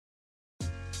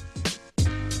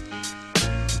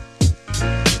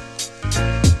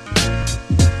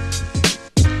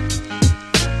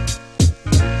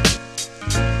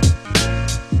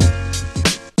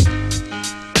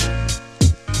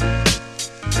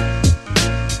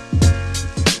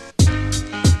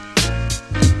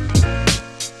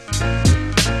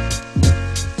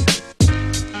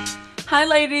Hi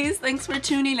ladies, thanks for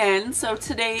tuning in. So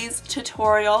today's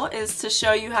tutorial is to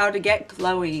show you how to get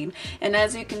glowing, and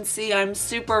as you can see I'm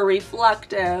super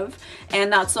reflective,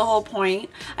 and that's the whole point.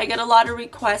 I get a lot of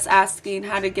requests asking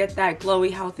how to get that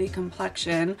glowy healthy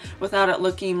complexion without it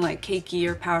looking like cakey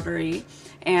or powdery,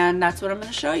 and that's what I'm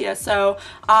going to show you. So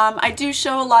I do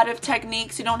show a lot of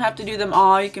techniques. You don't have to do them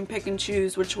all. You can pick and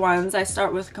choose which ones. I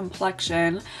start with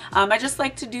complexion. I just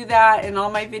like to do that in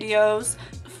all my videos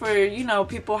for, you know,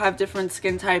 people have different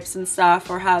skin types and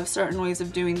stuff or have certain ways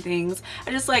of doing things.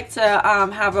 I just like to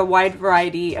have a wide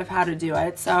variety of how to do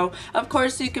it. So of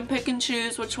course you can pick and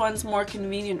choose which one's more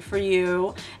convenient for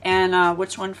you and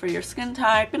which one for your skin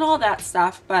type and all that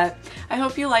stuff, but I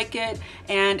hope you like it,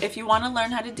 and if you want to learn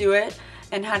how to do it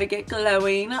and how to get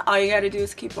glowing, all you gotta do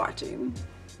is keep watching.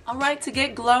 Alright, to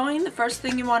get glowing, the first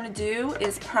thing you want to do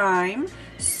is prime.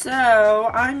 So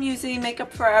I'm using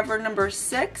Makeup Forever number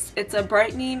 6. It's a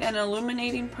brightening and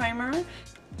illuminating primer. It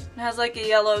has like a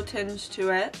yellow tinge to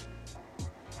it,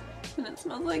 and it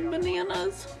smells like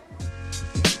bananas.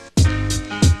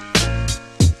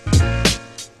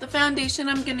 The foundation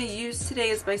I'm going to use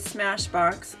today is by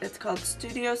Smashbox. It's called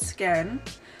Studio Skin.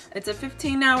 It's a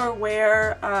 15-hour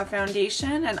wear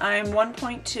foundation, and I'm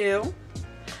 1.2.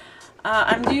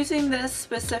 I'm using this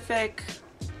specific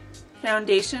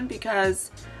foundation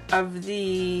because of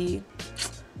the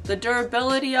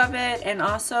durability of it, and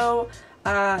also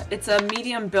it's a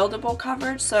medium buildable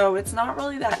coverage, so it's not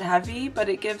really that heavy, but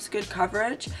it gives good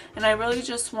coverage, and I really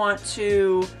just want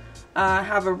to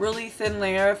have a really thin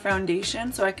layer of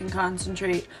foundation so I can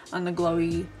concentrate on the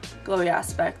glowy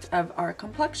aspect of our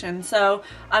complexion. So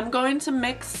I'm going to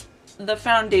mix the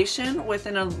foundation with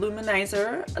an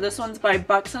illuminizer. This one's by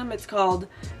Buxom. It's called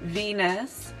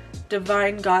Venus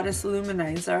Divine Goddess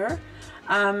Luminizer.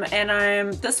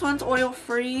 This one's oil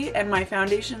free, and my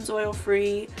foundation's oil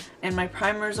free, and my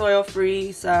primer's oil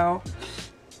free, so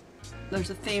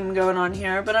there's a theme going on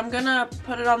here. But I'm gonna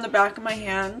put it on the back of my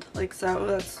hand like so.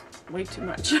 That's way too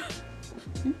much.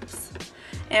 Oops.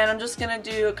 And I'm just gonna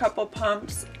do a couple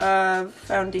pumps of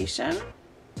foundation,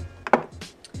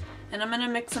 and I'm gonna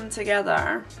mix them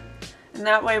together, and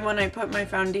that way when I put my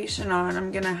foundation on,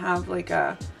 I'm gonna have like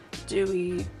a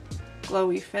dewy,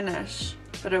 glowy finish,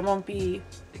 but it won't be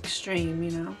extreme,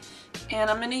 you know. And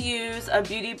I'm gonna use a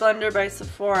beauty blender by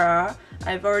Sephora.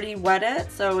 I've already wet it,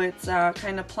 so it's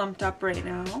kind of plumped up right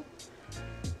now.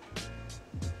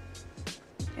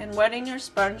 And wetting your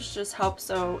sponge just helps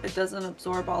so it doesn't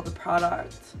absorb all the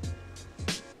product.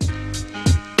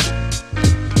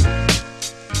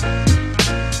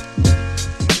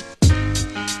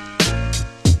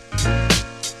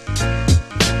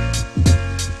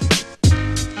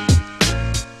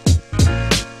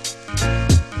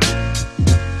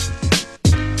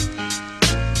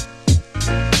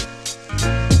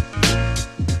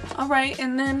 Alright,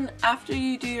 and then after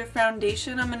you do your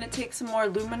foundation, I'm going to take some more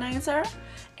luminizer,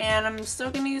 and I'm still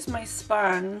going to use my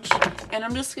sponge, and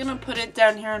I'm just going to put it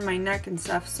down here on my neck and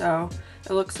stuff so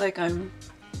it looks like I'm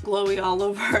glowy all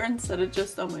over instead of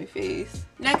just on my face.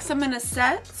 Next I'm going to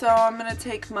set, so I'm going to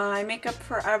take my Makeup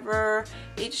Forever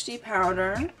HD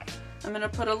powder. I'm going to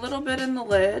put a little bit in the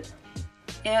lid,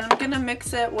 and I'm going to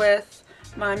mix it with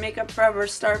my Makeup Forever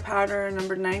Star Powder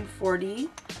number 940.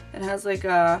 It has like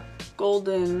a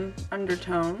golden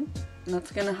undertone, and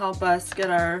that's going to help us get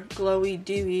our glowy,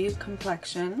 dewy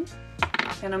complexion.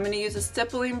 And I'm going to use a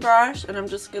stippling brush, and I'm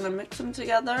just going to mix them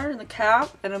together in the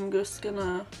cap, and I'm just going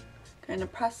to kind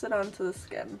of press it onto the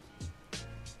skin.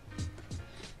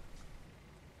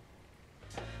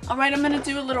 Alright, I'm going to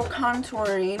do a little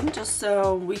contouring just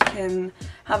so we can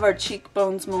have our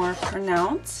cheekbones more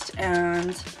pronounced,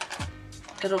 and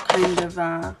it'll kind of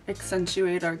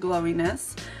accentuate our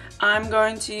glowiness. I'm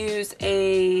going to use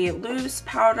a loose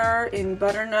powder in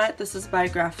Butternut. This is by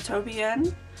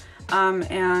Graftobian,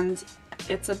 and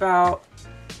it's about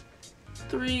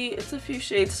it's a few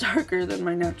shades darker than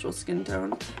my natural skin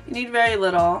tone. You need very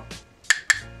little.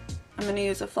 I'm going to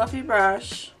use a fluffy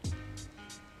brush,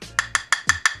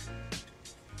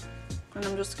 and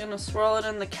I'm just going to swirl it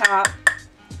in the cap,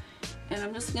 and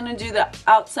I'm just going to do the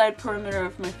outside perimeter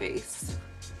of my face.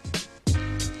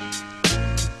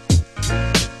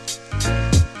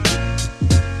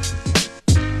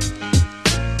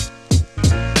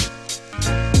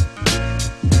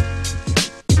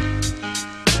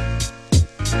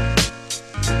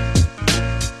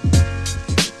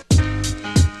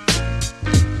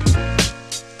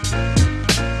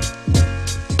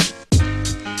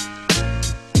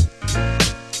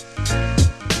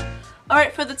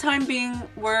 Alright, for the time being,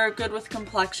 we're good with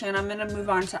complexion. I'm going to move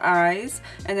on to eyes,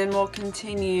 and then we'll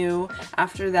continue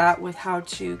after that with how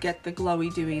to get the glowy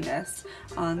dewiness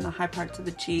on the high parts of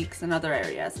the cheeks and other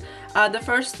areas. The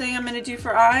first thing I'm going to do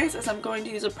for eyes is I'm going to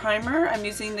use a primer. I'm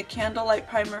using the Candlelight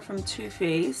Primer from Too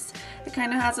Faced. It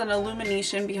kind of has an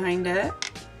illumination behind it.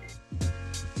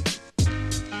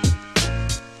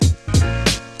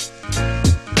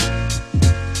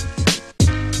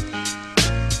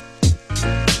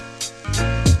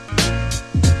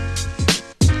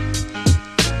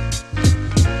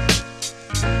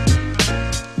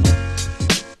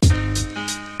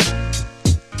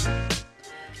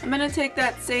 I'm going to take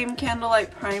that same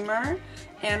Candlelight Primer,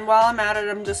 and while I'm at it,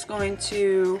 I'm just going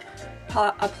to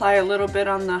apply a little bit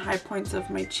on the high points of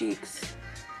my cheeks,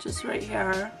 just right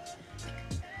here.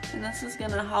 And this is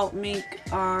going to help make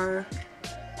our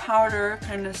powder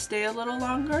kind of stay a little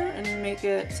longer and make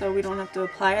it so we don't have to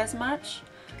apply as much,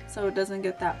 so it doesn't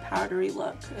get that powdery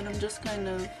look. And I'm just kind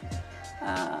of,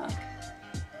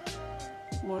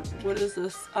 what is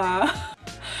this?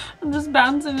 I'm just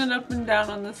bouncing it up and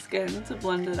down on the skin to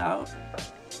blend it out.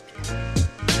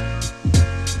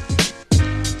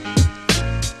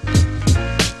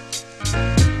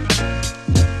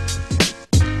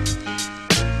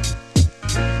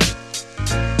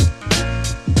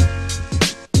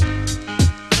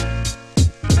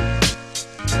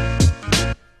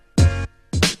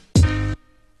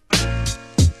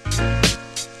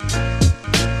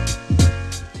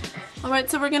 Alright,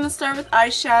 so we're going to start with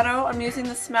eyeshadow. I'm using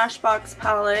the Smashbox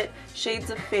palette, Shades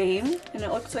of Fame, and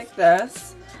it looks like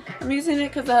this. I'm using it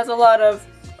because it has a lot of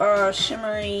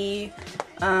shimmery,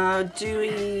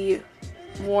 dewy,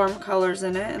 warm colors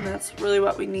in it, and that's really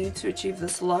what we need to achieve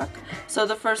this look. So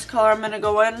the first color I'm going to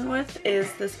go in with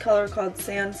is this color called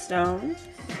Sandstone.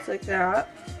 Looks like that.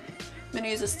 I'm going to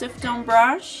use a stiff dome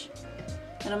brush,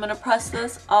 and I'm going to press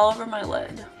this all over my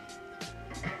lid.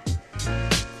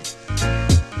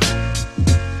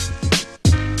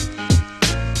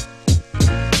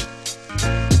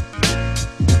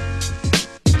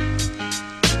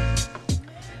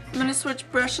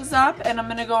 Switch brushes up, and I'm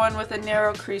going to go in with a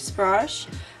narrow crease brush.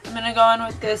 I'm going to go in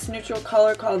with this neutral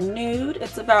color called Nude.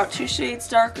 It's about 2 shades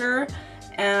darker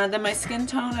than my skin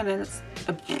tone, and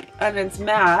it's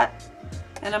matte.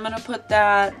 And I'm going to put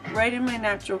that right in my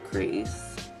natural crease.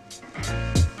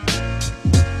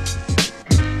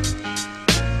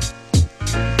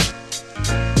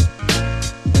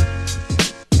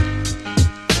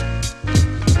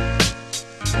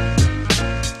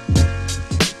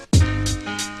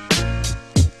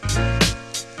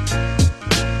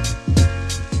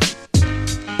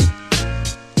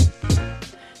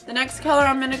 The next color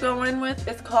I'm going to go in with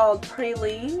is called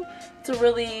Praline. It's a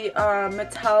really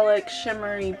metallic,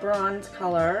 shimmery bronze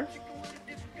color.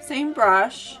 Same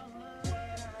brush,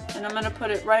 and I'm going to put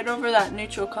it right over that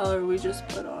neutral color we just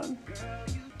put on,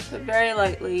 but very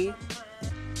lightly.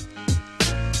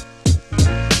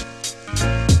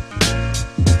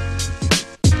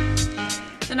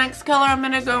 The next color I'm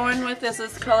going to go in with is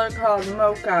this color called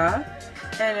Mocha,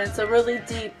 and it's a really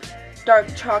deep dark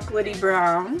chocolatey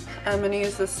brown. I'm going to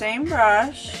use the same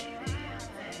brush,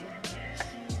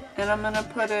 and I'm going to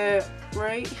put it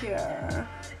right here.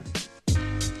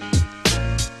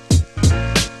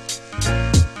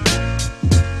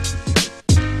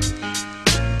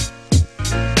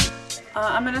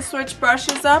 I'm going to switch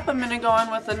brushes up. I'm going to go in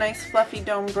with a nice fluffy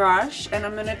dome brush, and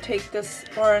I'm going to take this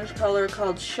orange color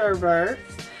called Sherbet,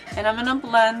 and I'm going to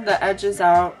blend the edges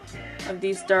out of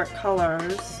these dark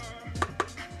colors.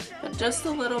 But just a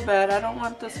little bit. I don't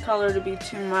want this color to be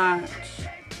too much.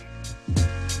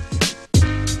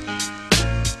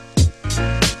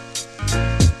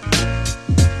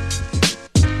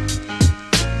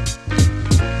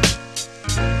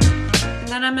 And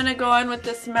then I'm going to go in with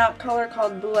this matte color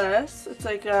called Bliss. It's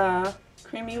like a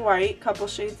creamy white, couple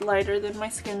shades lighter than my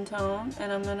skin tone,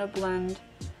 and I'm going to blend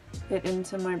it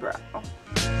into my brow.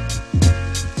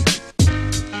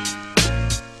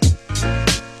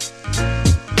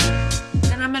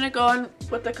 I'm going to go in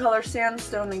with the color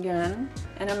Sandstone again,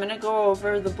 and I'm going to go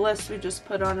over the Bliss we just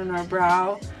put on in our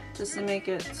brow just to make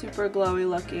it super glowy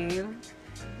looking.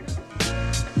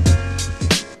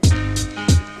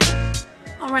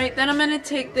 Alright, then I'm going to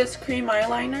take this cream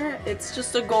eyeliner. It's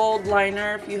just a gold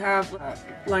liner. If you have a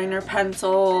liner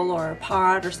pencil or a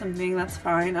pot or something, that's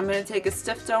fine. I'm going to take a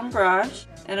stiff dome brush,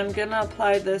 and I'm going to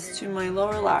apply this to my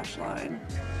lower lash line.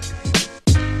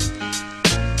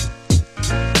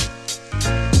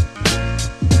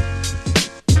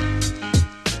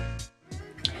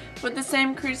 With the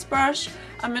same crease brush,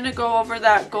 I'm going to go over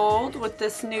that gold with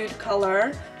this nude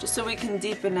color, just so we can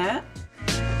deepen it.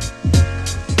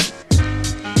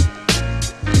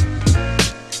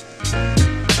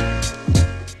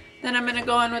 to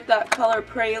go in with that color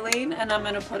Praline, and I'm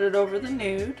going to put it over the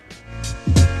nude.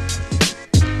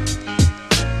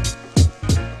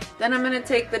 Then I'm going to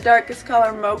take the darkest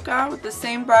color Mocha with the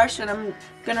same brush, and I'm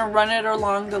going to run it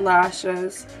along the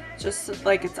lashes, just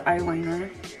like it's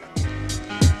eyeliner.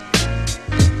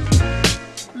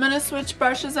 I'm going to switch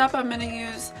brushes up. I'm going to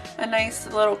use a nice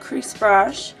little crease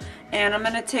brush, and I'm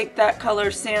going to take that color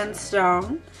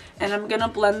Sandstone, and I'm going to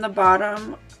blend the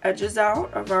bottom edges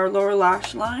out of our lower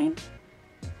lash line,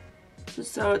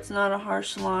 just so it's not a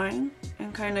harsh line,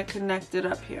 and kind of connect it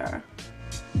up here.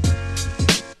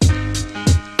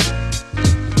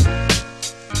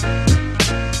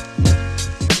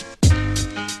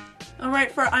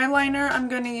 Alright, for eyeliner, I'm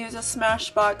going to use a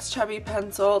Smashbox Chubby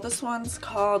Pencil. This one's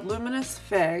called Luminous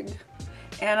Fig.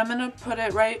 And I'm going to put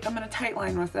it right, I'm going to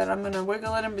tightline with it. I'm going to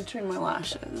wiggle it in between my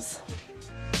lashes.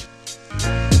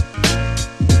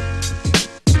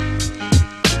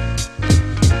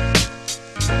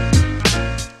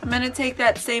 I'm going to take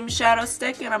that same shadow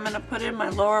stick and I'm going to put it in my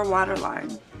lower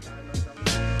waterline.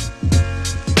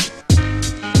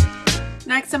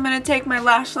 Next, I'm going to take my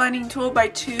lash lining tool by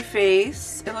Too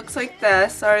Faced. It looks like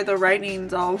this. Sorry, the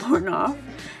writing's all worn off.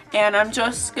 And I'm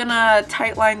just going to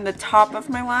tightline the top of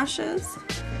my lashes.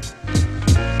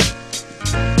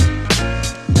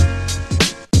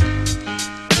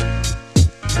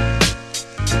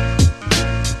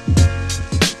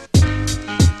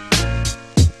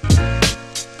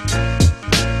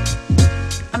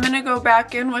 Go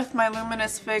back in with my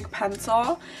Luminous Fig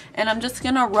pencil, and I'm just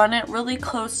gonna run it really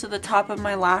close to the top of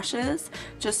my lashes,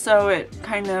 just so it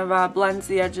kind of blends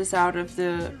the edges out of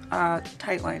the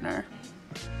tight liner.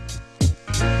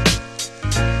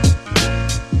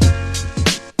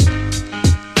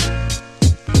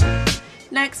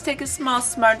 Next, take a small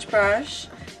smudge brush,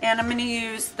 and I'm gonna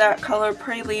use that color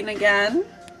Praline again,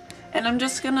 and I'm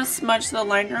just gonna smudge the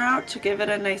liner out to give it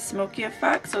a nice smoky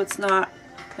effect, so it's not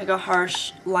like a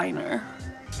harsh liner.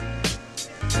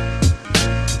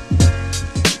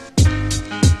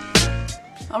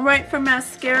 Alright, for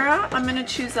mascara, I'm going to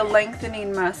choose a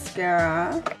lengthening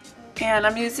mascara. And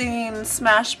I'm using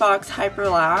Smashbox Hyper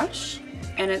Lash.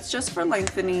 And it's just for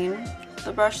lengthening.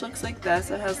 The brush looks like this.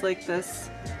 It has like this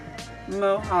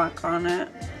mohawk on it.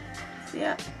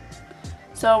 Yeah.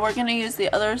 So we're going to use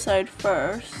the other side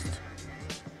first.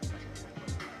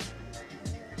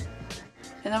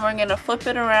 And then we're going to flip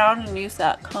it around and use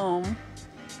that comb.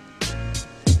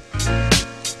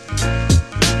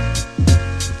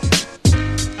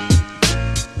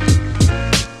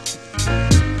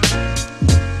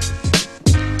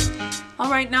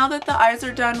 Alright, now that the eyes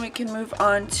are done, we can move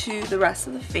on to the rest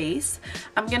of the face.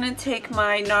 I'm going to take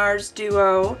my NARS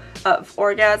duo of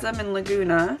Orgasm and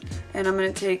Laguna, and I'm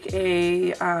going to take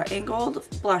a angled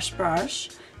blush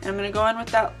brush, and I'm going to go in with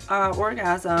that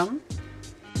Orgasm.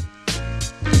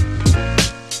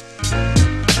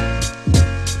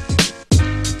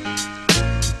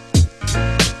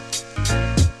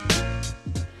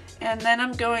 And then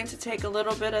I'm going to take a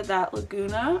little bit of that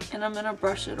Laguna and I'm going to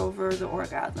brush it over the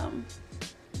Orgasm.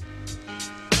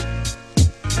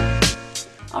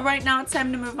 Alright, now it's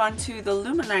time to move on to the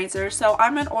luminizer. So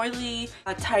I'm an oily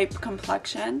type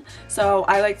complexion, so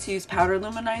I like to use powder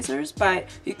luminizers, but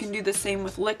you can do the same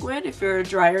with liquid if you're a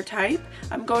drier type.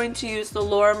 I'm going to use the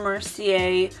Laura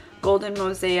Mercier Golden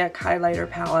Mosaic Highlighter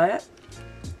Palette.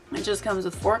 It just comes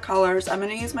with 4 colors. I'm going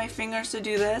to use my fingers to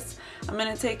do this. I'm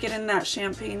going to take it in that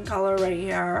champagne color right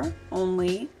here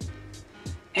only.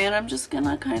 And I'm just going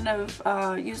to kind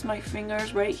of use my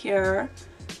fingers right here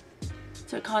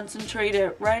to concentrate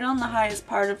it right on the highest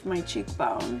part of my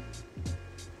cheekbone.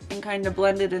 And kind of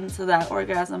blend it into that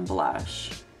Orgasm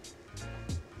blush.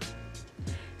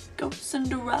 Go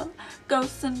Cinderella,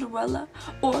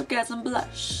 Orgasm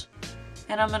blush.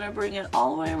 And I'm going to bring it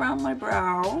all the way around my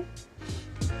brow.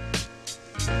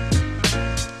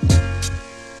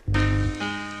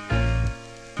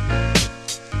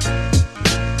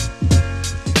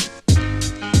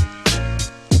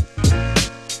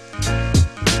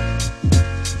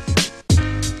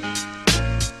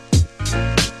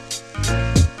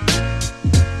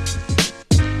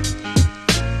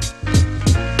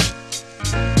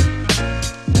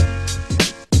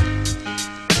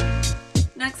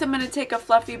 I'm going to take a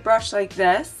fluffy brush like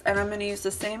this, and I'm going to use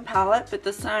the same palette, but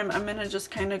this time I'm going to just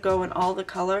kind of go in all the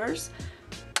colors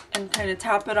and kind of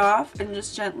tap it off and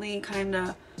just gently kind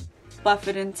of buff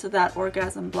it into that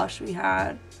Orgasm blush we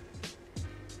had,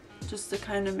 just to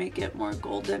kind of make it more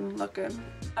golden looking.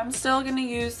 I'm still going to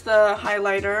use the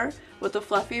highlighter with a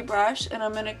fluffy brush, and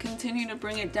I'm going to continue to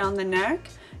bring it down the neck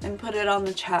and put it on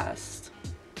the chest.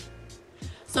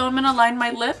 So I'm going to line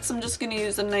my lips. I'm just going to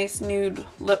use a nice nude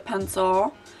lip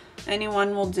pencil.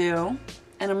 Anyone will do.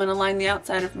 And I'm going to line the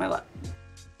outside of my lip.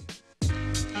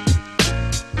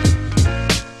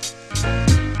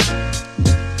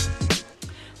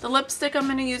 The lipstick I'm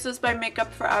going to use is by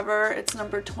Makeup Forever. It's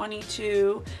number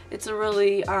 22. It's a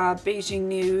really beigey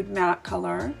nude matte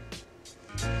color.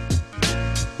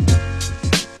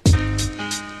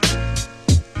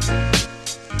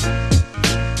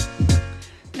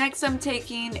 Next I'm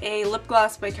taking a lip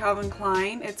gloss by Calvin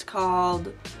Klein. It's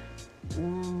called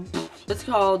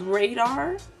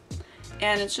Radar,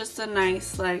 and it's just a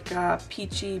nice like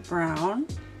peachy brown,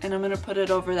 and I'm going to put it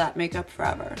over that Makeup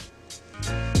Forever.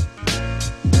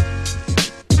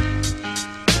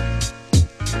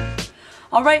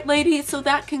 Alright ladies, so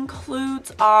that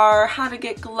concludes our how to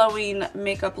get glowing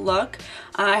makeup look.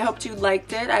 I hope you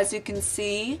liked it. As you can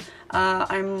see,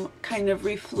 I'm kind of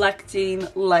reflecting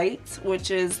light,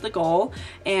 which is the goal.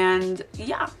 And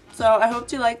yeah, so I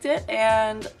hope you liked it,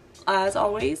 and as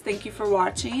always, thank you for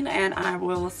watching, and I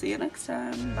will see you next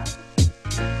time.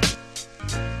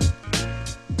 Bye.